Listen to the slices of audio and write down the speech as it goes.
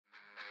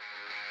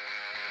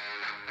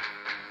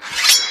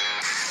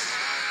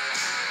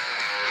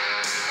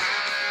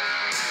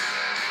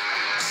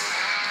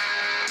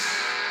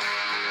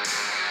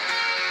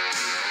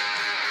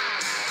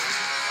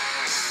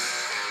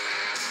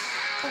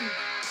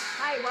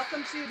Hi,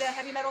 welcome to the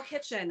Heavy Metal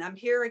Kitchen. I'm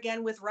here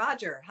again with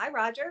Roger. Hi,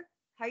 Roger.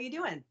 How you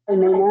doing? Hey,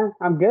 Nina.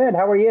 I'm good.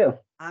 How are you?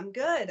 I'm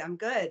good.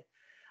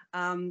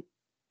 I'm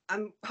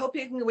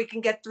hoping we can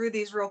get through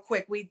these real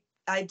quick.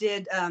 I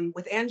did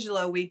with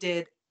Angelo. We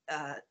did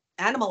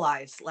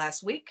Animalize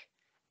last week,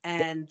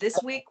 and this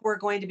week we're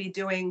going to be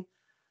doing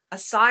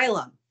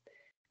Asylum.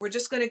 We're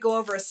just going to go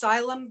over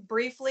Asylum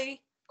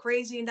briefly.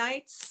 Crazy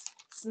Nights,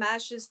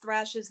 Smashes,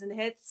 Thrashes and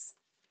Hits,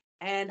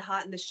 and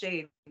Hot in the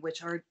Shade,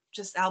 which are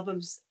just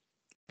albums.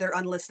 They're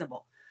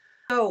unlistenable.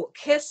 So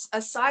Kiss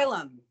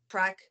Asylum,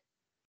 track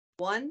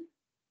 1,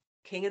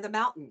 King of the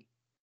Mountain.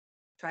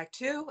 Track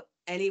 2,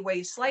 Any Way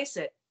You Slice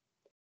It.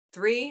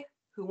 3,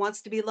 Who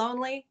Wants to Be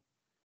Lonely.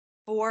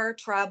 4,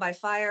 Trial by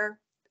Fire.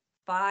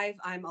 5,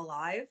 I'm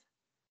Alive.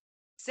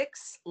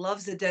 6,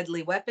 Love's a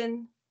Deadly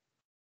Weapon.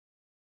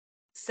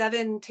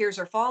 7, Tears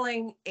Are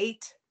Falling.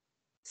 8,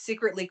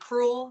 Secretly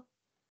Cruel.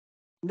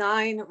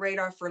 9,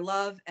 Radar for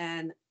Love.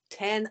 And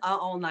 10,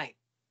 All Night.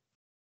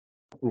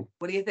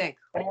 What do you think?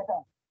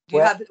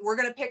 We're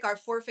going to pick our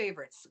 4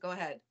 favorites. Go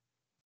ahead.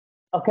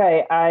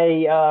 Okay,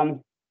 I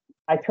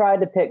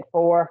tried to pick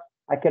 4.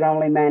 I could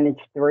only manage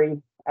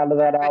 3 out of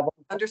that album.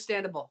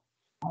 Understandable.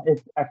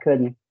 I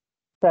couldn't.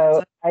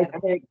 So I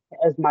picked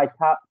as my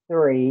top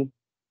 3.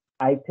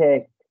 I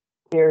picked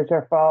Tears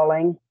Are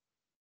Falling,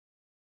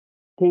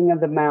 King of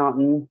the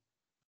Mountain,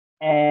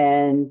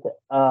 and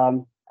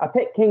I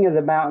picked King of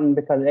the Mountain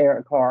because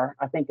Eric Carr.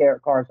 I think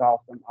Eric Carr is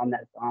awesome on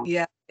that song.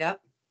 Yeah. Yep.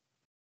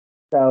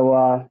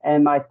 So,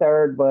 and my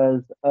 3rd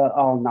was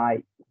All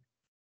Night.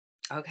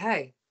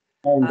 Okay.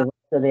 And the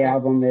rest of the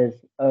album is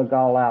a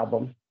Gall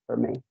album for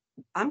me.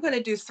 I'm going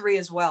to do 3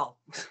 as well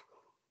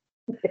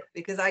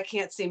because I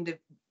can't seem to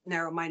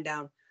narrow mine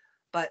down.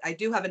 But I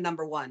do have a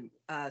number 1.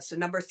 So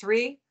number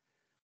 3,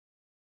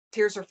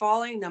 Tears Are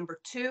Falling. Number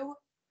 2,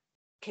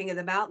 King of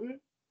the Mountain.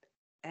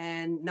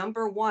 And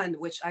number 1,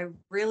 which I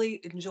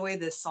really enjoy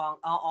this song,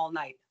 All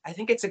Night. I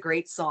think it's a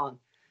great song.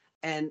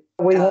 And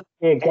we have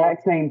the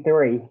exact same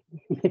 3.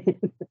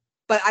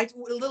 But a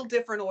little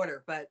different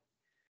order. But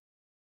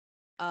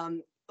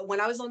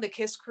when I was on the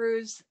Kiss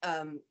cruise,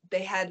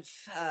 they had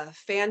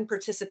fan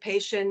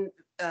participation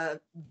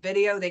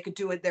video. They could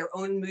do their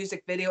own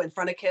music video in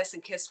front of Kiss,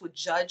 and Kiss would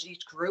judge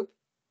each group.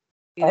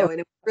 And it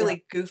was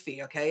really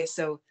goofy. Okay,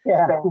 so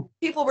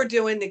people were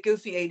doing the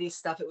goofy 80s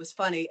stuff. It was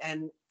funny,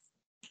 and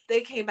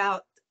they came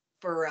out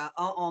for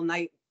All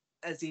Night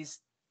as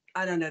these,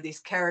 I don't know, these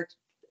characters.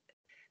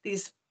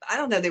 I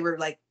don't know, they were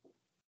like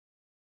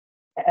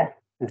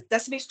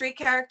Sesame Street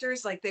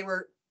characters. Like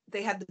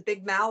they had the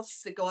big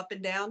mouths that go up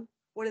and down.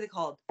 What are they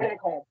called?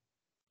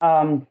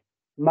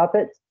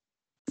 Muppets.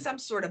 Some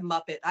sort of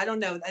Muppet. I don't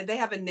know. They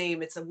have a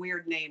name. It's a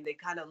weird name. They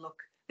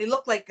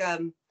look like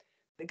the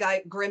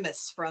guy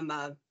Grimace from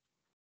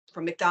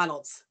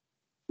McDonald's.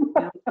 You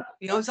know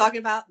what I'm talking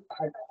about?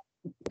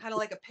 Kind of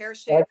like a pear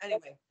shape.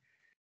 Anyway.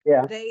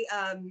 Yeah.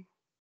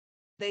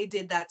 They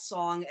did that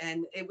song,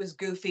 and it was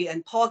goofy,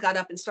 and Paul got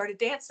up and started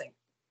dancing.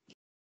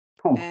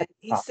 And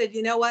he said,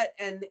 you know what?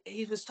 And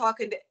he was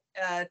talking to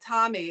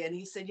Tommy, and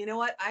he said, you know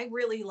what? I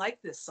really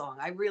like this song.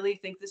 I really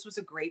think this was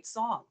a great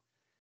song.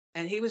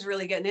 And he was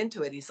really getting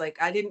into it. He's like,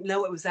 I didn't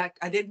know it was that.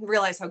 I didn't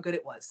realize how good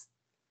it was.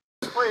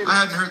 I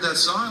hadn't heard that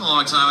song in a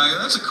long time.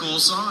 That's a cool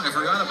song. I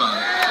forgot about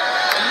it.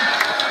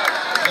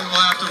 Maybe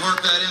we'll have to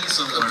work that in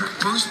somewhere.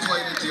 Bruce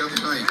played it the other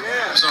night.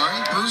 Yeah.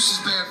 Sorry? Bruce's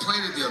band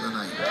played it the other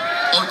night.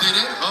 Oh, did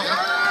it? Oh.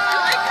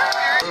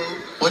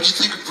 What'd you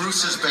think of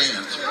Bruce's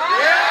band?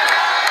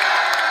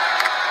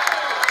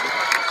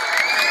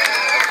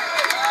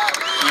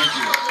 Thank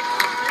you.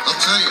 I'll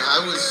tell you,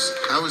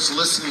 I was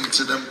listening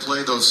to them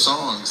play those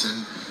songs,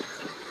 and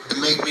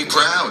it made me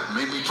proud. It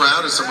made me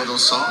proud of some of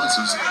those songs.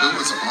 It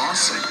was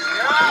awesome.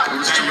 It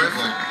was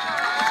terrific.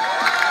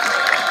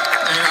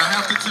 And I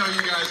have to tell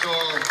you guys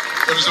all,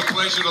 it was a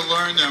pleasure to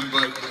learn them,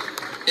 but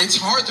it's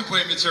hard to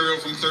play material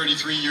from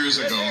 33 years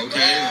ago,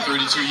 okay?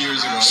 32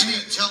 years ago.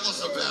 Gee, tell us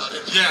about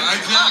it. Yeah,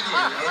 exactly,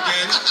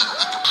 okay?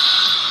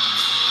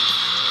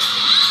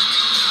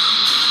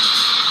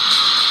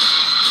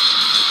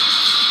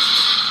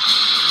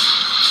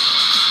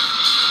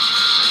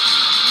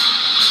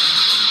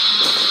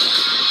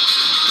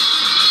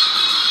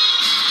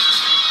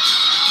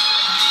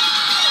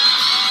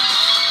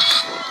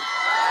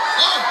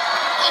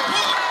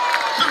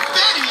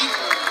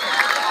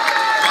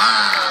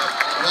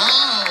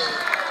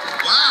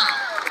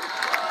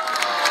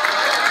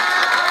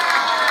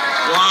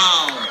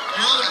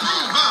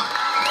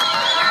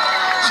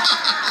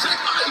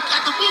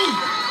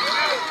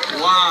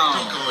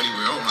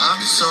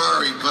 I'm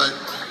sorry, but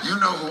you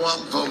know who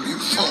I'm voting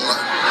for.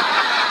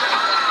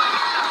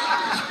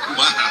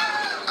 Wow.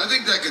 I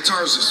think that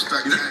guitar is a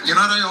spectacular. You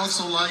know what I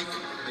also like?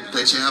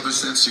 That you have a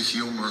sense of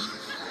humor.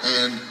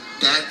 And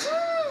that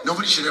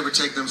nobody should ever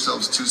take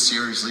themselves too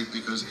seriously,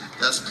 because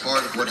that's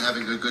part of what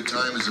having a good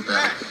time is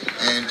about.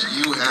 And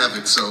you have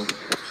it, so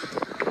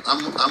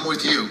I'm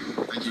with you.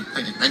 Thank you.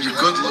 Thank you. And you're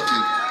good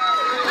looking.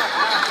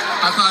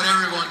 I thought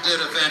everyone did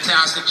a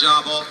fantastic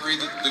job. All three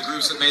of the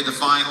groups that made the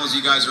finals.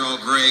 You guys are all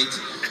great.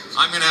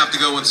 I'm going to have to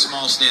go with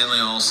Small Stanley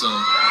also.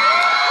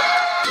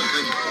 Thank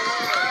you.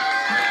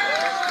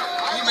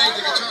 He made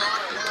the guitar.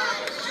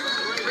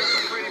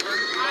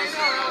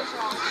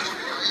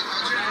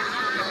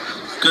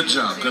 Good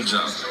job, good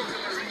job.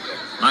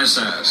 Nice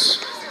ass.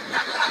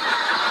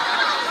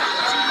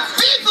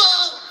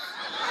 People!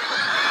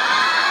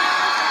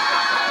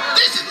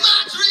 This is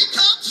my dream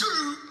come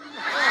true.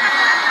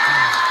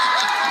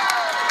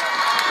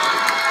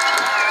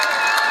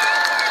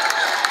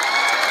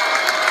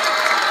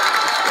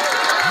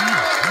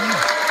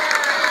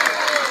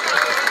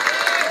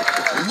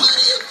 What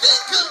do you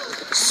think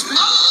of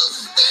Small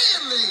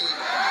Stanley?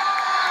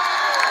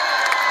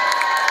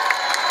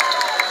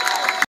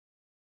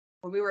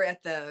 When we were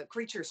at the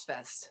Creatures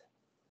Fest,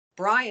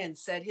 Brian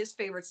said his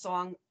favorite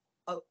song,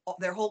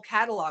 their whole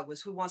catalog,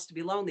 was "Who Wants to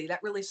Be Lonely."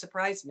 That really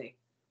surprised me.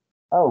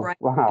 Oh, Brian,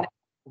 wow.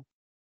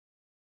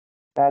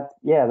 That's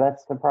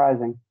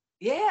surprising.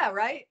 Yeah,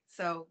 right.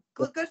 So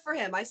good for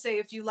him. I say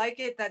if you like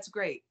it, that's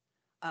great.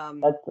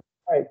 That's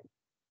right.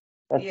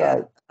 That's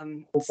yeah,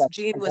 right.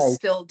 Gene was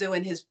still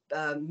doing his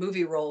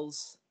movie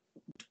roles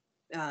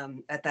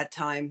at that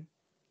time.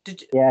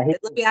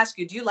 Let me ask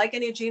you, do you like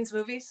any of Gene's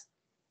movies?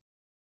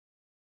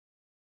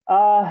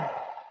 I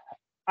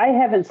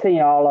haven't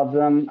seen all of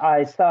them.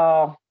 I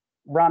saw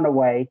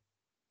Runaway,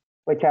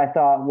 which I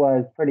thought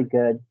was pretty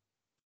good.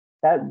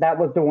 That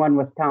was the one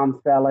with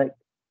Tom Selleck.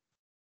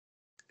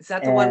 Is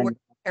that the one where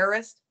he's a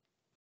terrorist?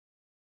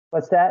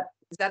 What's that?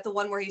 Is that the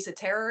one where he's a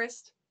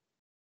terrorist?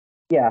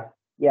 Yeah.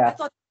 I thought that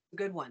was a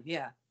good one.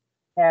 Yeah.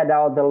 Had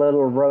all the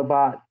little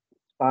robot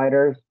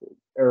spiders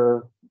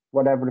or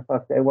whatever the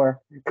fuck they were.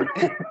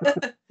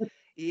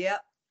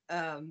 Yep.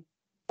 Was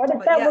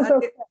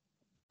okay.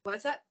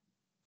 What's that?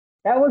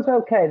 That was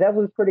okay. That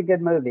was a pretty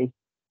good movie.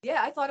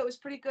 Yeah, I thought it was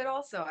pretty good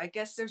also. I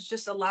guess there's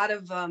just a lot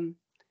of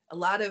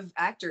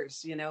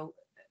actors,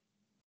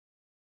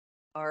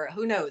 or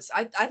who knows.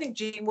 I think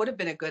Gene would have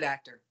been a good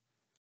actor.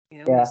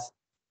 Yeah.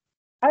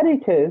 I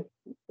do too,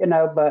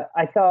 but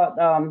I thought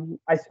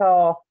I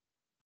saw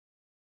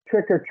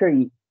Trick or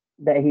Treat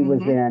that he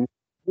was in.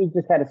 He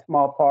just had a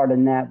small part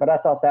in that, but I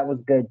thought that was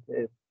good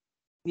too.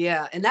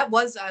 Yeah, and that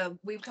was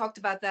we talked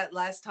about that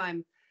last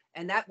time,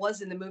 and that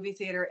was in the movie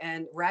theater,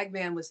 and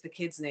Ragman was the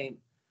kid's name.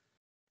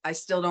 I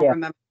still don't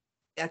remember.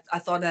 I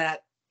thought of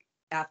that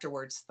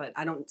afterwards, but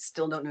I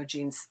still don't know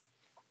Gene's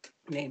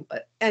name.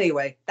 But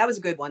anyway, that was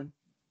a good one.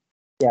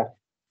 Yeah.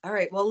 All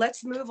right, well,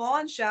 let's move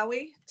on, shall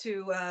we,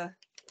 to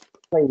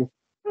Please.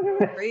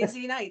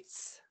 Crazy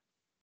Nights.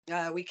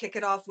 We kick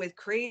it off with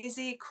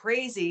Crazy,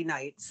 Crazy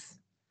Nights.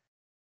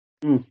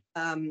 2,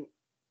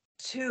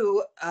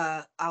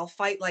 I'll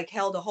Fight Like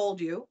Hell to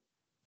Hold You.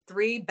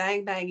 3,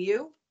 Bang Bang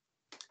You.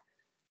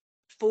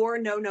 4,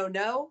 No No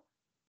No.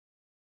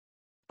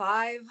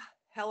 5,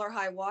 Hell or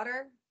High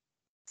Water.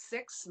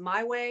 6,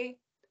 My Way.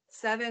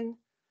 7,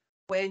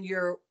 When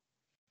Your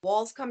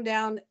Walls Come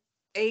Down.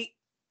 8,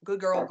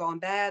 Good Girl Gone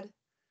Bad.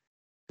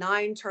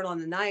 9, Turn on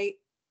the Night.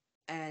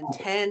 And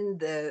 10,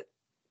 The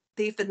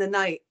Thief in the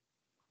Night.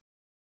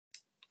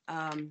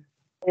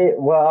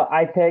 Well,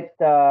 I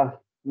picked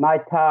my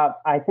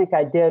top. I think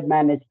I did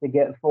manage to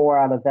get 4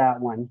 out of that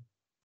one.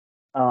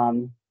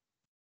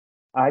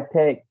 I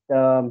picked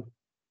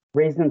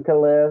Reason to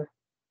Live,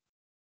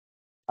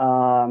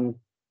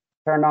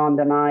 Turn on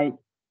the Night.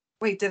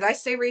 Wait, did I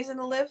say Reason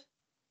to Live?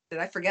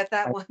 Did I forget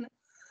that one?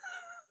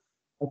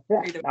 I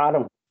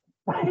don't.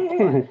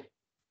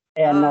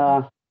 And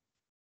go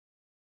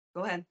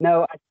ahead.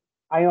 No,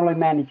 I only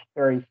managed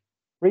 3.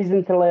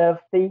 Reason to Live.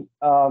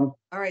 All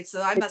right,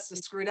 so I must have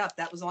screwed up.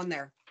 That was on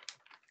there.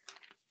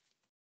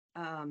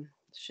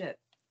 Shit.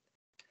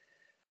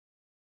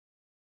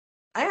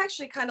 I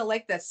actually kind of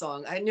like that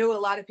song. I knew a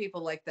lot of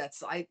people like that,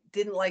 so I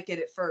didn't like it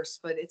at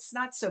first, but it's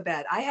not so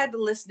bad. I had to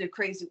listen to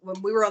Crazy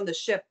when we were on the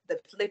ship.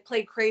 They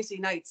played Crazy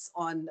Nights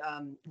on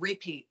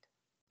repeat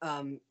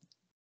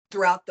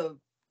throughout the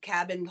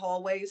cabin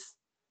hallways.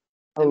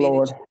 Oh,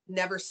 Lord. It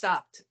never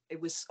stopped.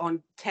 It was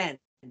on 10,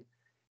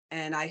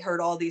 and I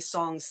heard all these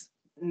songs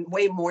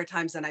way more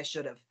times than I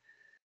should have.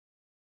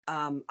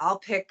 I'll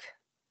pick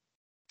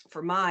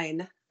for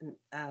mine.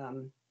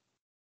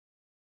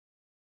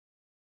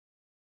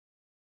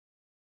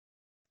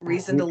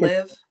 Reason to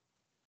Live.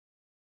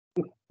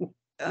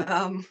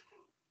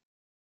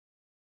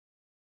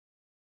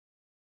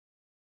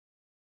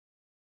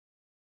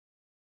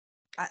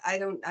 I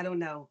don't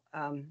know.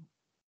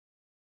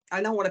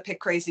 I don't want to pick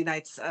Crazy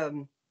Nights.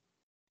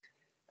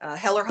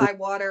 Hell or High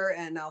Water,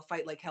 and I'll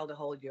Fight Like Hell to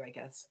Hold You, I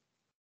guess.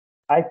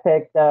 I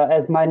picked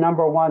as my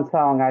number 1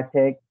 song. I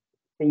picked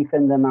 "Thief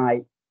in the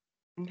Night."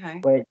 Okay.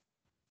 Which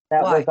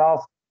that Why? was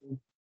also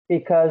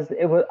because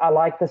it was. I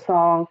like the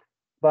song,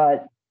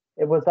 but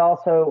it was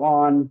also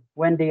on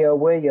Wendy O.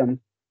 Williams'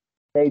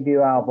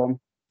 debut album.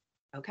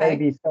 Okay.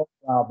 Debut solo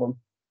album,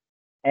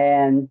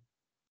 and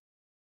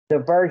the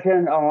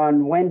version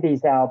on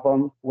Wendy's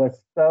album was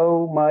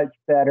so much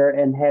better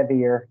and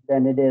heavier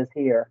than it is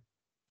here,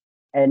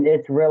 and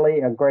it's really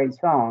a great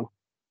song.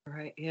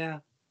 Right. Yeah.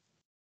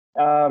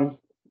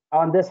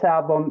 On this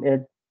album,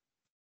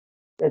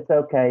 it's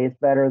okay. It's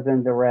better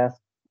than the rest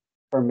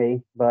for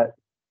me. But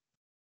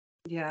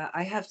Yeah,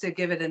 I have to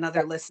give it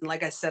another listen.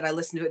 Like I said, I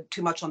listened to it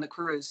too much on the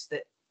cruise.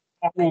 That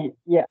I mean,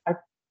 yeah, I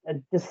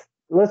just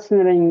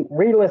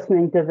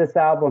re-listening to this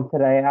album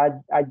today.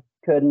 I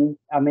couldn't.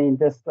 I mean,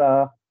 this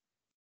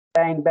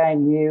Bang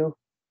Bang You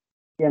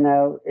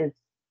know, it's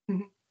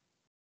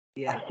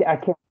yeah, I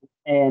can't.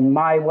 And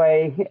My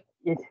Way,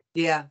 it's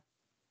yeah,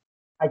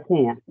 I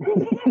can't.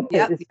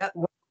 yep, It's, yep.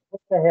 what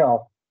the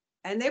hell?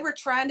 And they were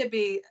trying to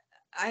be,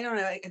 I don't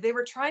know, they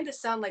were trying to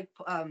sound like,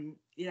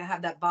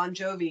 have that Bon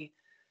Jovi,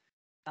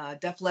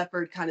 Def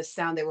Leppard kind of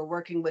sound. They were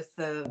working with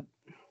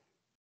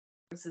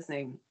what's his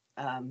name?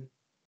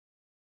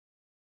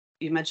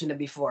 You mentioned it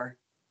before.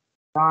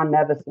 Ron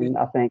Nevison,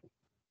 I think.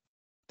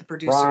 The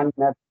producer, Ron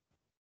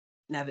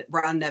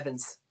Ron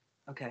Nevins.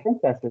 Okay. I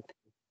think that's it.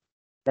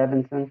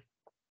 Nevinson.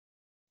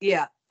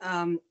 Yeah.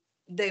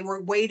 They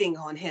were waiting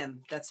on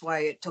him. That's why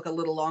it took a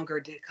little longer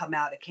to come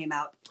out. It came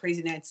out,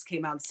 Crazy Nights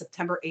came out on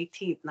September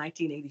 18th,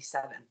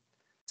 1987.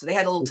 So they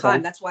had a little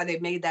time. That's why they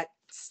made that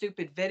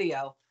stupid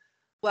video.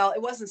 Well,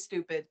 it wasn't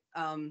stupid.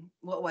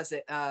 What was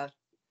it?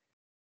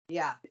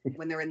 Yeah,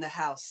 when they're in the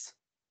house.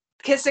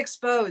 Kiss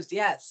Exposed,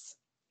 yes.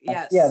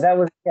 Yes. Yeah, that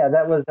was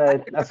I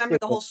can remember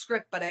the whole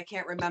script, but I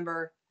can't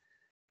remember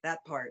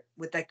that part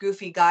with that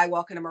goofy guy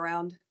walking him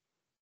around.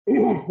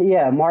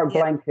 Yeah, Mark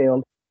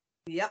Blankfield.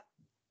 Yep.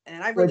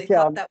 And I really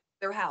thought that was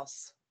their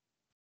house.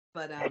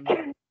 But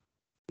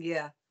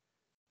yeah.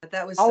 But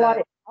that was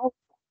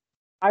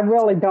I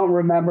really don't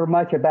remember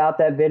much about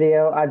that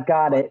video. I've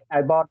got it.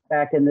 I bought it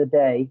back in the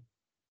day.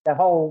 The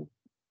whole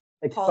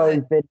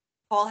exposed video.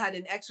 Paul had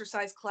an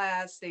exercise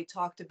class. They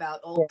talked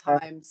about old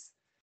times.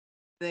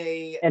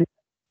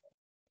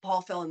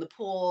 Paul fell in the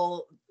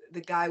pool. The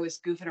guy was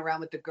goofing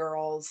around with the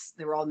girls.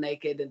 They were all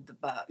naked and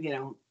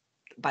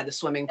by the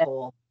swimming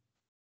pool.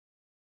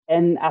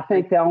 And I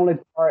think the only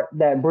part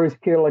that Bruce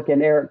Kullick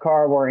and Eric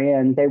Carr were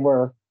in, they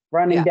were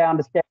running down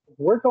the steps.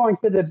 We're going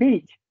to the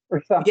beach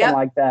or something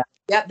like that.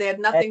 Yep, they had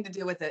nothing to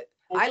do with it.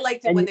 I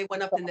liked it when they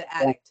went up in the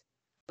attic.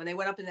 When they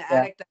went up in the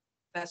attic, that's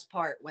the best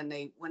part, when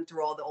they went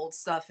through all the old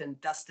stuff and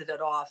dusted it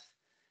off.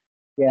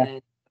 Yeah.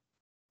 And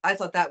I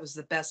thought that was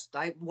the best.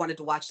 I wanted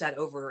to watch that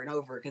over and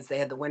over because they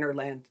had the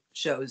Winterland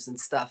shows and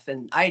stuff,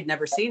 and I had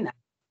never seen that.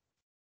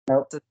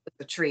 Nope. It's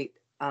a treat.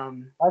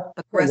 That's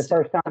the first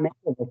time any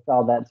of us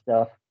saw that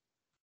stuff.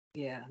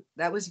 Yeah,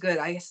 that was good.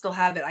 I still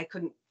have it. I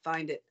couldn't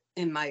find it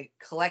in my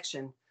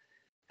collection.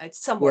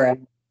 It's somewhere.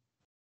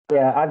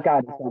 Yeah, I've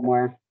got it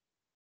somewhere.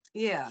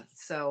 Yeah,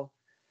 so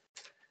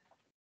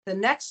the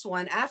next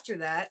one after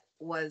that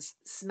was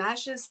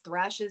Smashes,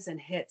 Thrashes, and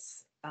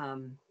Hits.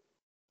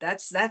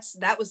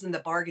 That was in the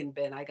bargain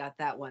bin. I got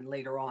that one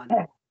later on.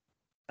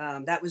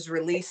 That was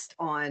released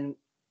on.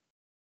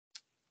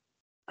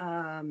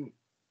 That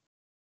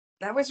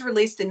was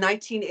released in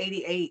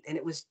 1988, and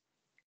it was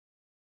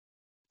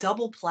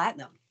double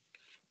platinum.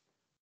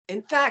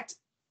 In fact,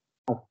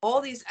 all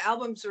these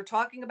albums we're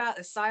talking about,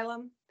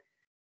 Asylum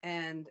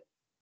and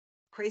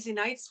Crazy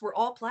Nights, were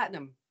all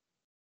platinum.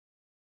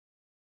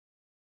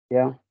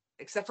 Yeah.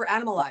 Except for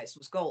Animalize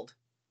was gold.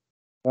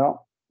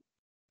 Well,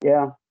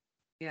 yeah.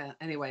 Yeah,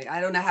 anyway,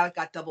 I don't know how it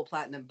got double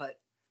platinum,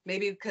 but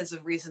maybe because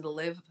of Reason to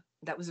Live.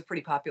 That was a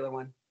pretty popular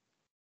one.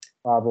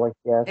 Probably,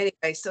 yes.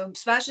 Anyway, so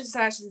Smashes,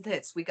 Thrashes, and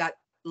Hits. We got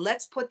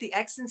Let's Put the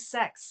X in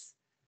Sex.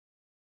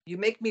 You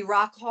Make Me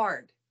Rock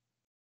Hard.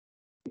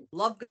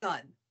 Love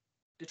Gun.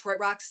 Detroit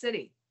Rock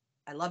City.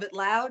 I Love It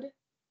Loud.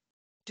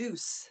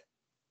 Deuce.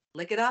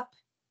 Lick It Up.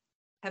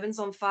 Heaven's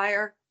on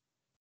Fire.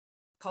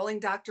 Calling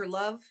Dr.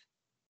 Love.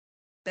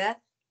 Beth.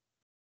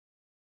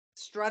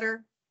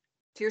 Strutter.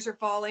 Tears Are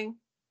Falling.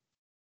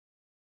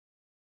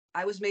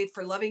 I Was Made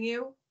for Loving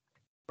You.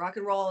 Rock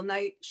and Roll All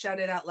Night. Shout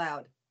It Out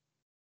Loud.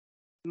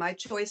 My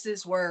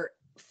choices were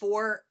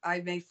 4.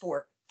 I made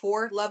 4.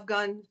 4 Love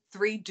Gun.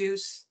 3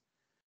 Deuce.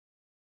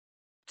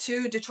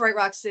 2 Detroit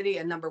Rock City,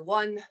 and number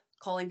 1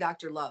 Calling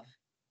Dr. Love.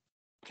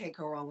 Can't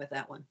go wrong with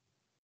that one.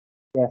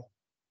 Yes.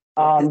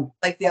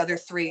 Like the other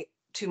 3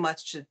 too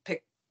much to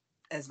pick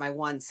as my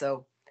one.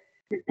 So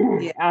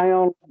yeah.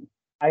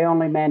 I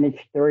only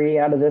managed 3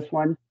 out of this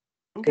one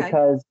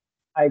because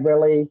I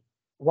really,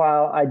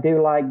 while I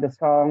do like the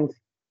songs,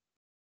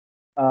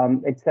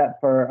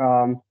 except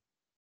for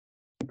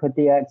Put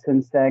the X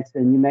in Sex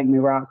and You Make Me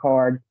Rock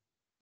Hard,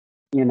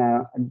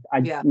 I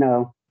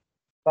know.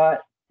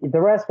 But the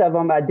rest of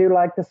them, I do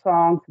like the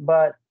songs,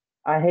 but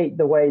I hate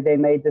the way they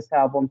made this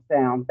album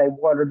sound. They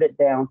watered it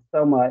down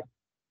so much.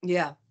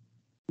 Yeah.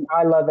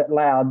 I Love It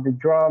Loud. The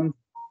drums,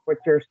 which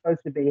are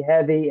supposed to be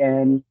heavy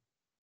and,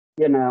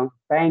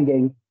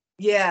 banging.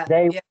 Yeah.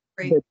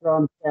 The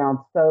drums sound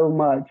so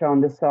much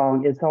on the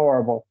song. It's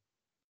horrible.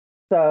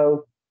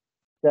 So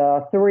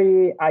the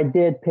 3 I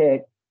did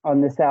pick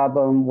on this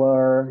album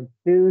were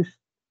Deuce,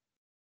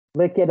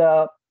 Lick It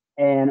Up,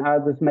 and I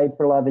Was Made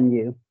for Loving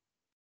You.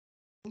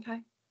 Okay.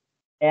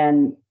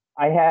 And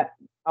I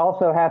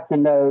also have to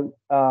note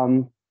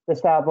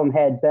this album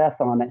had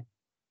Beth on it.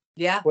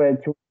 Yeah.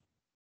 Which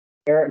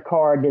Eric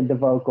Carr did the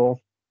vocals.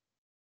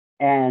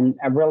 and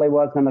I really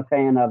wasn't a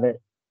fan of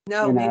it.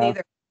 No, you me know.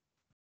 neither.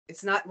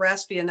 It's not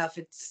raspy enough.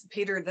 It's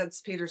Peter.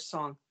 That's Peter's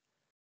song.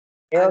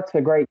 Eric's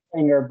a great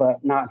singer,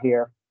 but not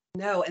here.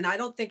 No, and I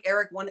don't think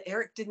Eric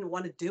didn't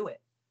want to do it.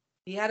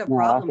 He had a No,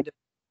 problem,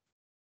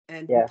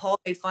 and Yeah. Paul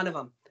made fun of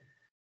him.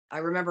 I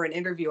remember an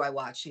interview I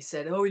watched. He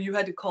said, "Oh, you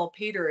had to call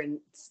Peter,"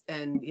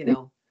 and you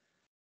know,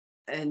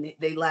 and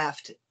they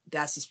laughed.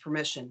 That's his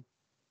permission.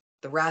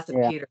 The Wrath of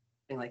Yeah. Peter,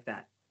 something like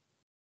that.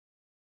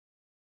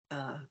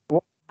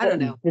 Well, I don't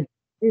know. Did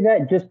you do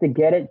that just to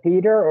get it,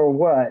 Peter, or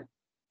what?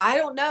 I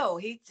don't know.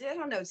 I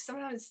don't know.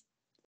 Sometimes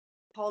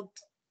Paul,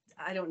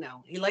 I don't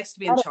know. He likes to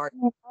be I in don't charge.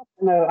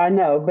 know, I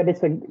know, but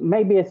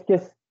maybe it's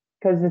just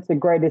because it's a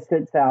greatest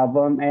hits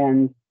album,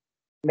 and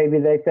maybe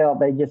they felt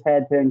they just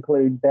had to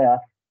include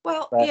Beth.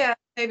 Well, But yeah,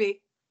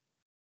 maybe.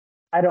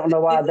 I don't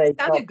know why they It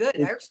sounded felt good.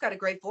 it- Eric's got a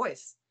great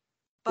voice,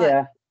 but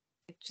Yeah,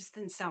 it just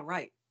didn't sound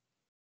right.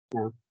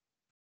 No.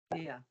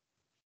 Yeah.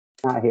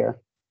 not here.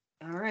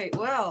 All right.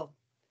 Well,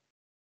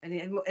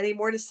 any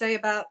more to say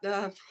about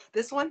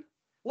this one?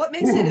 What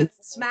makes it a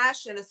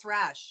smash and a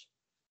thrash?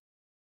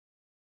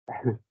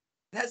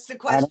 That's the I don't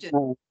question.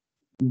 know.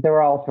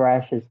 They're all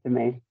thrashes to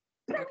me.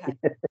 Okay.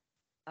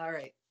 All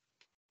right.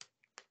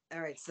 All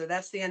right. So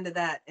that's the end of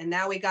that. And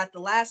now we got the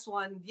last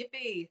one.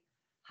 Yippee.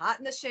 Hot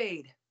in the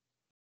Shade.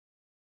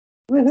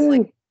 That's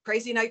like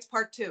Crazy Nights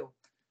Part 2.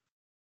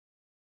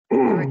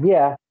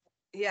 Yeah.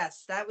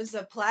 Yes, that was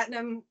a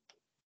platinum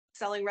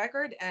selling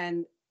record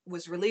and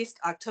was released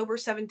October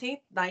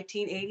 17th,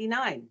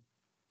 1989.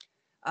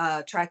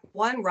 Track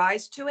 1,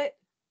 Rise to It,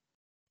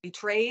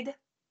 Betrayed,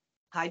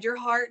 Hide Your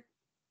Heart,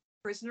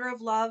 Prisoner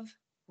of Love,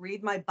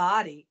 Read My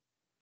Body.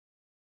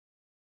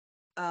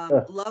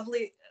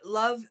 Lovely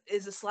Love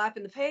is a Slap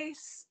in the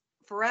Face,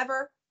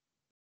 Forever,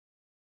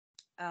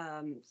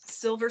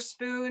 Silver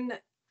Spoon,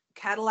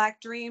 Cadillac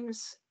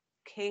Dreams,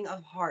 King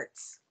of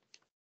Hearts.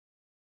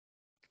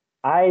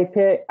 I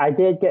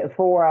did get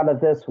 4 out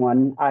of this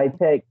one. I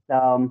picked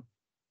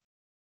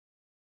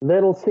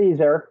Little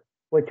Caesar,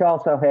 which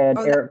also had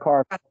Eric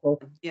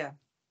Carmichael. Yeah.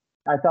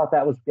 I thought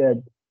that was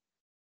good.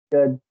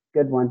 Good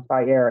one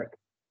by Eric.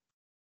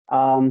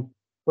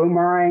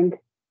 Boomerang,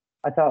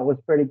 I thought was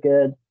pretty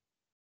good.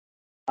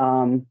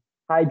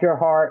 Hide Your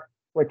Heart,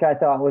 which I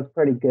thought was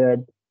pretty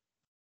good.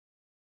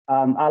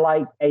 I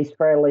like Ace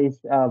Frehley's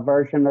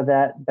version of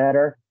that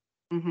better.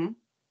 Mm-hmm.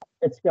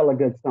 It's still a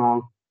good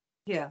song.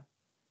 Yeah.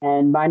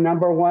 And my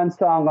number 1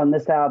 song on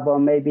this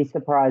album, may be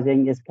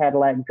surprising, is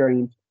Cadillac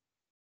Dreams.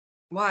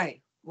 Why?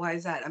 Why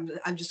is that?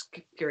 I'm just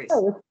curious.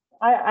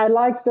 I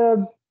like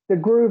the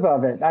groove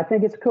of it. I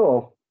think it's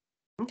cool.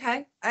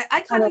 Okay.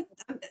 I kind of,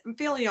 I'm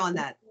feeling you on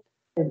that.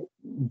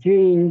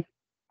 Gene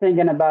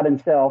thinking about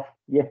himself.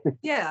 Yeah.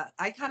 Yeah,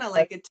 I kind of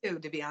like it too,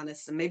 to be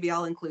honest. And maybe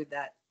I'll include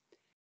that.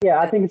 Yeah,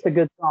 I think it's a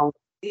good song.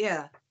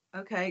 Yeah.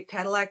 Okay.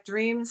 Cadillac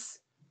Dreams.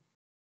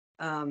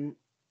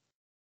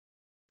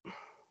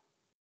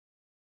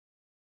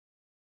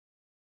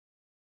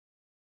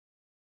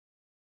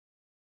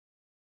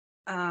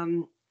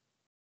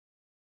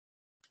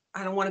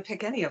 I don't want to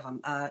pick any of them.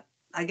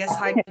 I guess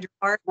Hide Your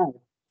Heart,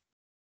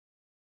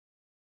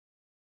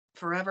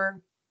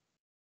 Forever.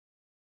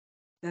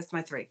 That's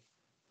my 3.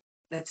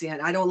 That's the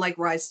end. I don't like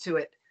Rise to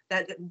It.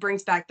 That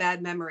brings back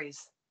bad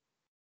memories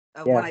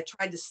of when I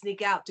tried to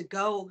sneak out to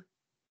go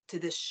to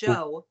this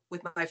show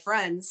with my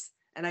friends,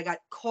 and I got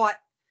caught.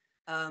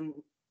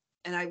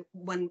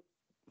 When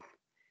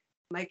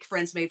my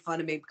friends made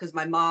fun of me because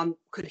my mom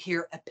could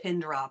hear a pin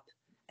drop,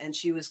 and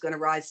she was going to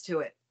rise to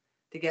it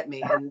to get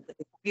me. And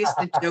we used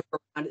to joke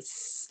around. It's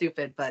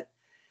stupid, but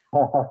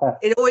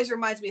it always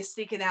reminds me of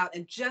sneaking out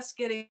and just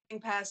getting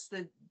past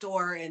the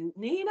door. And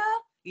Nina,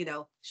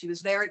 she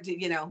was there.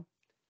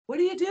 What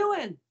are you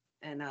doing?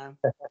 And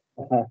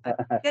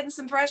getting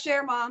some fresh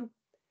air, Mom.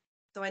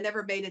 So I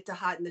never made it to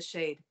Hot in the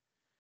Shade.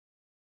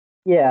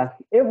 Yeah,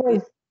 it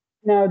was.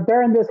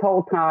 During this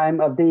whole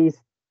time of these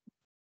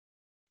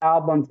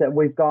albums that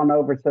we've gone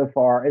over so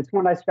far, it's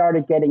when I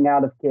started getting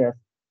out of Kiss.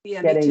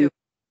 Yeah, me too.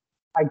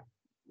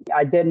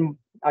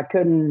 I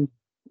couldn't,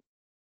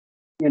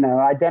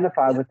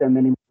 identify with them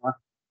anymore.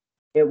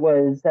 It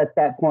was at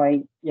that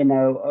point,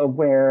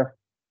 where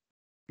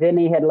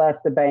Vinny had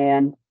left the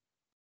band,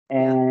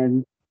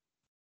 and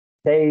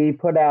they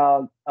put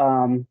out,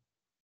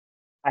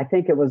 I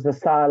think it was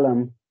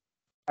Asylum,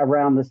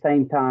 around the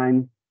same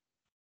time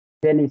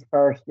Vinny's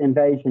first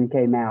Invasion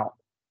came out.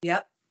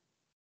 Yep.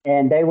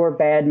 And they were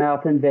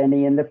bad-mouthing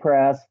Vinny in the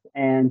press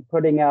and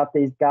putting out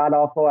these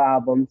god-awful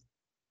albums.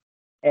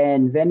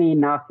 And Vinny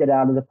knocked it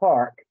out of the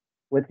park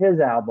with his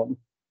album.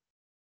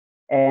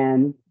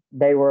 And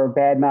they were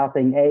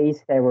bad-mouthing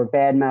Ace. They were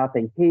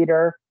bad-mouthing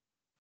Peter.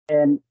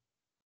 And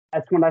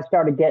that's when I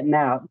started getting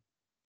out.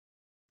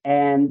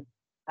 And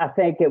I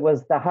think it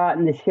was the Hot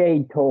in the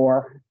Shade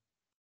tour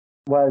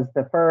was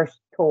the first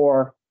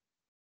tour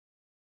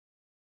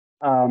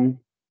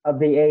of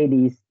the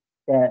 80s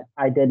that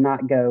I did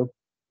not go.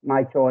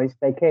 My choice.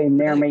 They came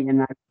near me,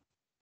 and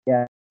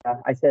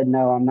I said,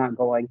 no, I'm not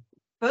going.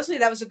 Supposedly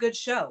that was a good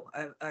show,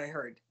 I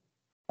heard.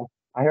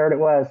 I heard it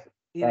was.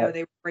 You know,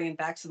 they were bringing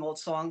back some old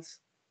songs.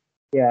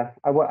 Yeah,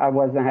 I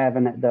wasn't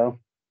having it though.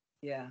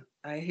 Yeah,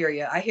 I hear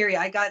you.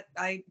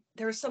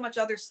 There was so much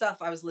other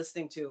stuff I was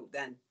listening to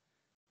then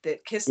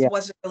that Kiss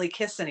wasn't really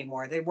Kiss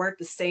anymore. They weren't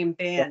the same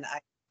band I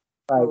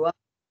grew up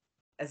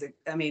as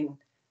I mean,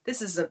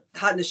 this is a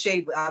Hot in the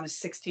Shade. I was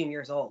 16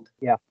 years old.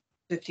 Yeah.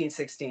 15,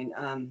 16.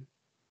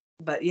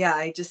 But yeah,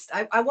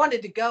 I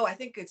wanted to go. I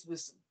think it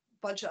was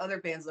a bunch of other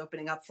bands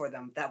opening up for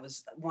them. That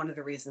was one of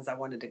the reasons I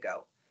wanted to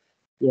go.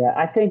 Yeah,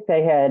 I think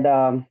they had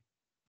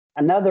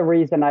another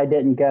reason I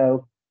didn't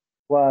go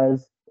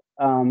was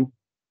when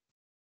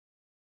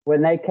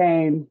they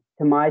came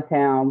to my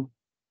town,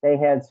 they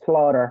had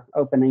Slaughter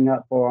opening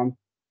up for them,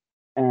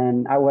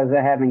 and I wasn't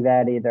having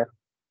that either.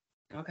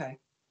 Okay.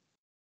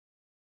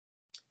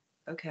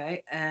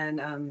 Okay,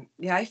 and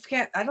yeah,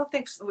 I don't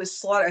think it was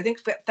Slaughter. I think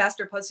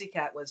Faster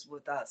Pussycat was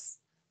with us,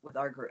 with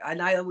our group,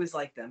 and I always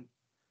liked them.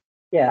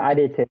 Yeah, and I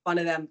did too. One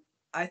of them,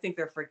 I think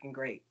they're freaking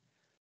great.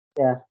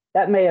 Yeah,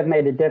 that may have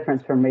made a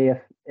difference for me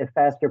if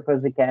Faster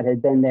Pussycat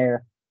had been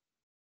there,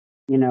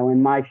 you know,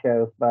 in my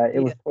show, but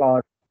it was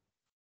Slaughter.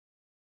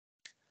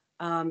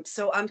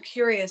 So I'm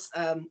curious,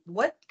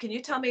 what can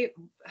you tell me?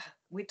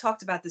 We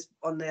talked about this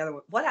on the other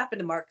one. What happened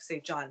to Mark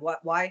St. John?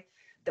 Why?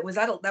 That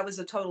was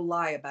a total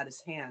lie about his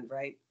hand,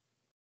 right?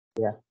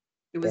 Yeah.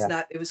 It was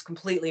not. It was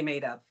completely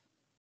made up.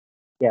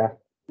 Yeah.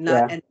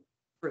 And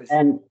truth.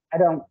 And I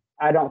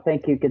don't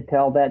think you could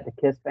tell that to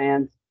Kiss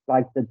fans,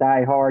 like the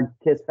diehard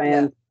Kiss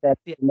fans, that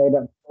made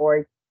up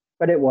story.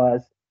 But it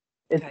was.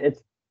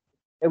 It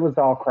was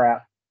all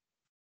crap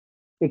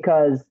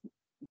because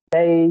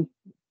they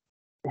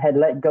had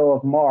let go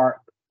of Mark,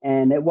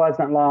 and it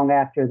wasn't long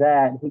after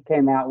that he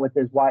came out with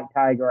his White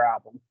Tiger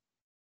album.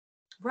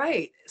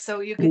 Right. So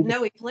you could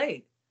know he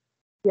played.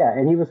 Yeah,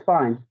 and he was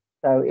fine.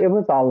 So it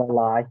was all a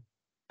lie.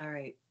 All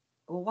right.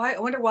 Well, why? I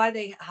wonder why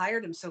they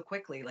hired him so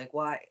quickly. Like,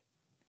 why?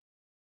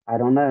 I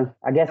don't know.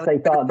 I guess they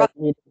thought that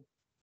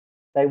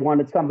they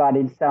wanted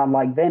somebody to sound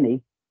like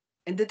Vinny.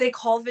 And did they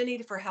call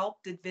Vinny for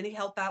help? Did Vinny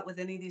help out with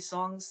any of these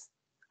songs?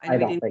 I know I he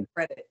don't didn't think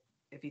credit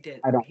if he did.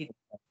 I don't.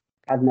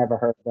 I've never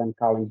heard them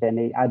calling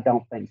Vinny. I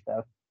don't think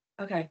so.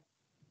 Okay.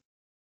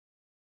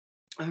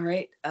 All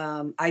right.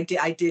 I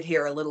did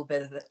hear a little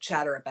bit of the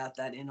chatter about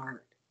that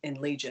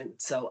in Legion.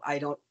 So I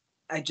don't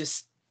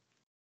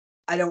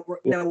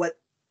know what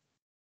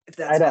if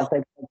that's. I don't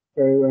think that's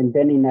true, and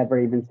Vinny never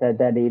even said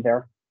that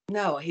either.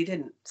 No, he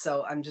didn't.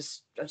 So I'm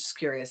just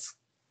curious.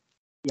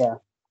 Yeah.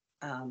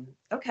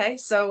 Okay,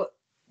 so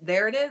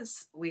there it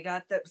is. We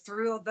got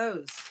through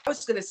those. I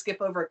was going to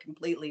skip over it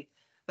completely,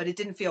 but it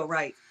didn't feel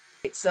right.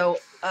 So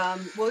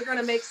we're going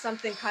to make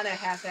something kind of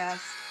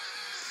half-assed.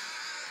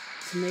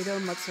 Tomato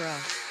mozzarella.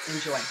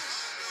 Enjoy.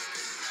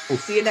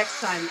 See you next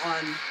time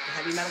on the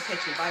Heavy Metal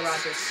Kitchen. Bye,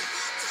 Roger.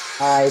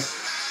 Bye.